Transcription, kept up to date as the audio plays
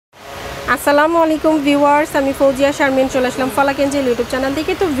আসসালামু আলাইকুম ভিউয়ার্স, আমি ফৌজিয়া শারমিন চলে আসলাম ফালাক এঞ্জেল ইউটিউব চ্যানেল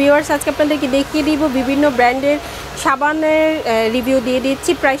থেকে। তো ভিউয়ার্স, আজকে আপনাদেরকে দেখিয়ে দিব বিভিন্ন ব্র্যান্ডের সাবানের রিভিউ দিয়ে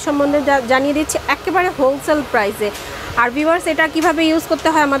দিচ্ছি, প্রাইস সম্বন্ধে জানিয়ে দিচ্ছি একেবারে হোলসেল প্রাইসে। আর ভিউয়ার্স, এটা কিভাবে ইউজ করতে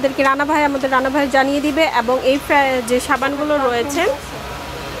হয় আমাদের রানা ভাই জানিয়ে দিবে। এবং এই যে সাবানগুলো রয়েছে,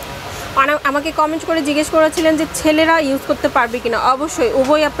 আমাকে কমেন্ট করে জিজ্ঞেস করেছিলেন যে ছেলেরা ইউজ করতে পারবে কিনা। অবশ্যই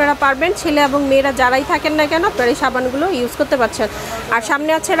উভয় আপনারা পারবেন, ছেলে এবং মেয়েরা যারাই থাকেন না কেন আপনারা এই সাবানগুলো ইউজ করতে পারছেন। আর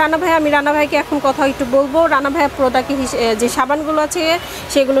সামনে আছে রানা ভাই, আমি রানা ভাইকে এখন কথা একটু বলবো। রানা ভাই প্রোডাক্ট যে সাবানগুলো আছে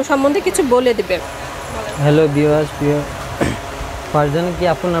সেগুলো সম্বন্ধে কিছু বলে দেবে। হ্যালো ভিউয়ার্স, পারজন কি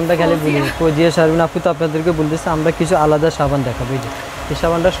আপনার নামটা খালি বলি ফৌজিয়া শারমিন আপু। তো আপনাদেরকে বলতেছে আমরা কিছু আলাদা সাবান দেখাবো। এই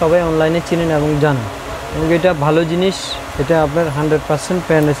সাবানটা সবাই অনলাইনে চিনেন এবং জানেন, এবং এটা ভালো জিনিস। এটা আপনার 100%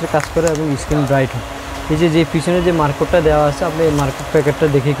 ফেয়ারনেসের কাজ করে এবং স্কিন ব্রাইট হয়। এই যে পিছনে যে মার্কেটটা দেওয়া আছে, আপনি এই মার্কেট প্যাকেটটা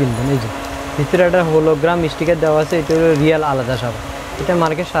দেখে কিনবেন। এই যে ভিতরে একটা হোলোগ্রাম স্টিকার দেওয়া আছে, এটা হলো রিয়াল আলাদা সাবান। এটা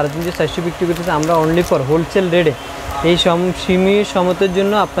মার্কেট 350-400 বিক্রি করতেছে, আমরা অনলি ফর হোলসেল রেটে এই সীমিত সমতের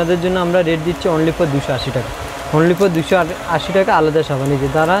জন্য আপনাদের জন্য আমরা রেট দিচ্ছি অনলি ফর 280 টাকা। অনলি ফর 280 টাকা আলাদা সাবান। এই যে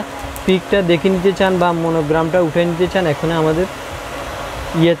যারা পিকটা দেখে নিতে চান বা মনোগ্রামটা উঠে নিতে চান, এখানে আমাদের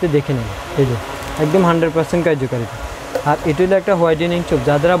ইয়েতে দেখে নিন। এই যে একদম 100% কার্যকারিতা। আর এটা হলো একটা হোয়াইটেনিং চোপ,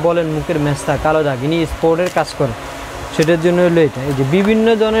 যারা বলেন মুখের মেস্তা কালো দাগ, ইনি স্পোর্টের কাজ করে, সেটার জন্য হলো এটা। এই যে বিভিন্ন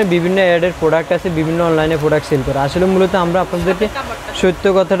ধরনের বিভিন্ন অ্যাডের প্রোডাক্ট আছে, বিভিন্ন অনলাইনে প্রোডাক্ট সেল করে। আসলে মূলত আমরা আপনাদেরকে সত্য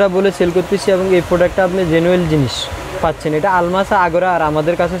কথাটা বলে সেল করতেছি, এবং এই প্রোডাক্টটা আপনি জেনুয়েল জিনিস পাচ্ছেন। এটা আলমাসা, আগরা আর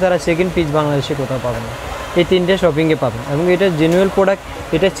আমাদের কাছে ছাড়া সেকেন্ড পিস বাংলাদেশে কোথাও পাবেন না। এই তিনটে শপিংয়ে পাবেন, এবং এটা জেনুয়েল প্রোডাক্ট।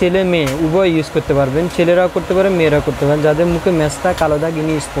 এটা ছেলে মেয়ে উভয় ইউজ করতে পারবেন, ছেলেরাও করতে পারেন মেয়েরাও করতে পারেন। যাদের মুখে মেস্তা কালো দাগ,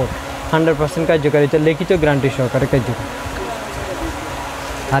 ইনি স্পোর্ট 100% কার্যকারিতা, লিখিত গ্যারান্টি সহকারে কার্যকর।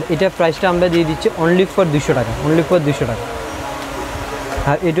 আর এটা প্রাইসটা আমরা দিয়ে দিচ্ছি অনলি ফর 200 টাকা, অনলি ফর 200 টাকা।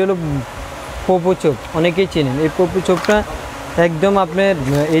 আর এটা হলো পোপো চোপ, অনেকেই চেনেন। এই পোপো চোপটা একদম আপনার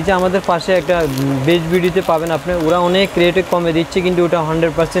এই যে আমাদের পাশে একটা বেস্ট ভিডিওতে পাবেন আপনি, ওরা অনেক রেটে কমে দিচ্ছে, কিন্তু ওটা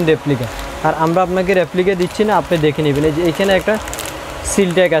 100% রেপ্লিকা। আর আমরা আপনাকে রেপ্লিকা দিচ্ছি না, আপনি দেখে নেবেন। এই যে এখানে একটা সিল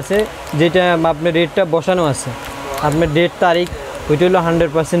ট্যাগ আছে, যেটা আপনার রেটটা বসানো আছে, আপনার ডেট তারিখ, ওইটা হলো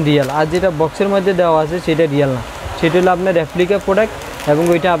 100% রিয়াল। আর যেটা বক্সের মধ্যে দেওয়া আছে সেটা রিয়াল না, সেটা হলো আপনার রেপ্লিকা প্রোডাক্ট, এবং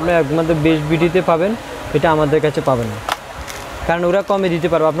ওইটা আপনার একমাত্র বেস্ট ভিডিওতে পাবেন, এটা আমাদের কাছে পাবেন না। কারণ ওরা কমে দিতে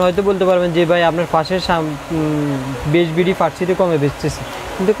পারবে। আপনি হয়তো বলতে পারবেন যে ভাই আপনার পাশের বেস্ট ভিডিও ফার্সিতে কমে বেচতেছে,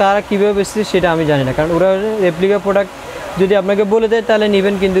 কিন্তু কারা কীভাবে বেচতেছে সেটা আমি জানি না। কারণ ওরা রেপ্লিকা প্রোডাক্ট যদি আপনাকে বলে দেয় তাহলে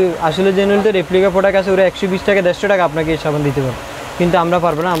নেবেন, কিন্তু আসলে জেনুইন তো রেপ্লিকা প্রোডাক্ট আছে, ওরা 120 টাকা 150 টাকা আপনাকে এই সাবান দিতে পারবে, কিন্তু আমরা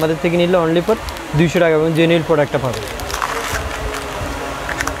পারবো না। আমাদের থেকে নিলে অনলি ফর 200 টাকা এবং জেনুইন প্রোডাক্টটা পাবে।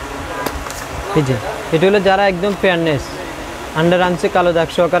 এই যে এটা হলো যারা একদম ফেয়ারনেস আন্ডার আর্মসে কালো দাগ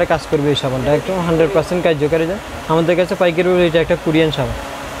সহকারে কাজ করবে, এই সাবানটা একদম 100% কার্যকারী যায়। আমাদের কাছে পাইকারি এটা একটা কোরিয়ান সাবান,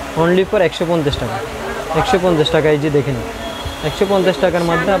 অনলি ফর 150 টাকা, 150 টাকা। এই যে দেখে নিন, 150 টাকার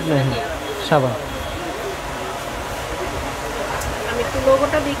মধ্যে আপনার সাবান। আমি একটু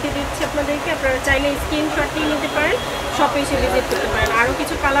লোগোটা দেখিয়ে দিচ্ছি আপনাদেরকে, আপনারা চাইলে স্ক্রিনশট নিয়ে নিতে পারেন, শপে এসে ভিজিট করতে পারেন। আরও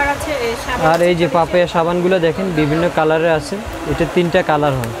কিছু কালার আছে আর এই যে পাপায়া সাবানগুলো দেখেন বিভিন্ন কালারে আছে। এটা 3টা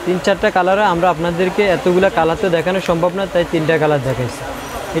কালার হয়, 3-4টা কালারে। আমরা আপনাদেরকে এতগুলো কালার তো দেখানো সম্ভব না, তাই 3টা কালার দেখাইছি।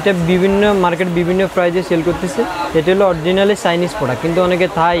 এটা বিভিন্ন মার্কেট বিভিন্ন প্রাইজে সেল করতেছে। এটা হলো অরিজিনালি চাইনিজ প্রোডাক্ট, কিন্তু অনেকে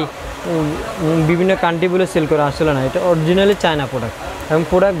থাই বিভিন্ন কান্ট্রি বলে সেল করে, আসলে না, এটা অরিজিনালি চায়না প্রোডাক্ট, এবং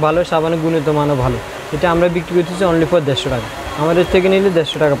প্রোডাক্ট ভালো, সাবানের গুণগত মানও ভালো। এটা আমরা বিক্রি করতেছি অনলি ফর 150 টাকা। আমাদের থেকে নিলে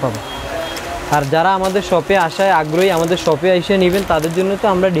 150 টাকা পাবো। আর যারা আমাদের শপে আসায় আগ্রহী, আমাদের শপে এসে নেবেন, তাদের জন্য তো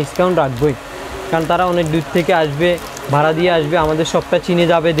আমরা ডিসকাউন্ট রাখবই, কারণ তারা অনেক দূর থেকে আসবে, ভাড়া দিয়ে আসবে, আমাদের শপটা চিনে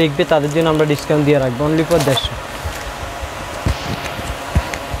যাবে, দেখবে, তাদের জন্য আমরা ডিসকাউন্ট দিয়ে রাখবো অনলি ফর 150।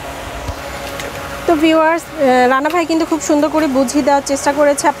 তো ভিউয়ার্স, রানা ভাই কিন্তু খুব সুন্দর করে বুঝিয়ে দেওয়ার চেষ্টা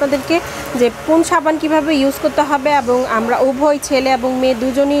করেছে আপনাদেরকে যে কোন সাবান কিভাবে ইউজ করতে হবে, এবং আমরা উভয় ছেলে এবং মেয়ে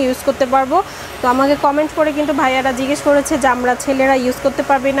দুজনই ইউজ করতে পারবো। তো আমাকে কমেন্ট করে কিন্তু ভাইয়ারা জিজ্ঞেস করেছে যে আমরা ছেলেরা ইউজ করতে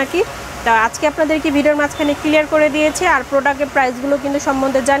পারবে নাকি। তা আজকে আপনাদেরকে ভিডিওর মাঝখানে ক্লিয়ার করে দিয়েছে, আর প্রোডাক্টের প্রাইসগুলো কিন্তু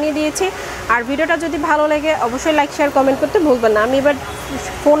সম্বন্ধে জানিয়ে দিয়েছি। আর ভিডিওটা যদি ভালো লাগে অবশ্যই লাইক শেয়ার কমেন্ট করতে ভুলবেন না। আমি এবার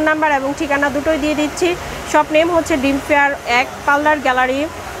ফোন নাম্বার এবং ঠিকানা দুটোই দিয়ে দিচ্ছি। শপ নেম হচ্ছে ড্রিম ফেয়ার 1 পার্লার গ্যালারি,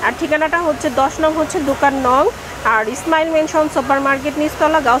 আর ঠিকানাটা হচ্ছে 10 নং হচ্ছে দোকান নং, আর ইসমাইল মেনশন সুপার মার্কেট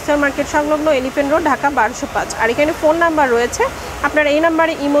নিচতলা, গাউসিয়া মার্কেট সংলগ্ন, এলিফেন্ট রোড, ঢাকা 1205। আর এখানে ফোন নাম্বার রয়েছে, আপনারা এই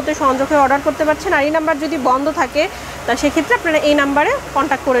নাম্বারে ইমোতে সংযোগ হয়ে অর্ডার করতে পারছেন। আর এই নাম্বার যদি বন্ধ থাকে তা সেক্ষেত্রে আপনারা এই নাম্বারে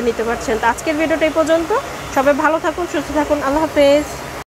কন্ট্যাক্ট করে নিতে পারছেন। তো আজকের ভিডিওটা এই পর্যন্ত। সবাই ভালো থাকুন, সুস্থ থাকুন, আল্লাহ হাফেজ।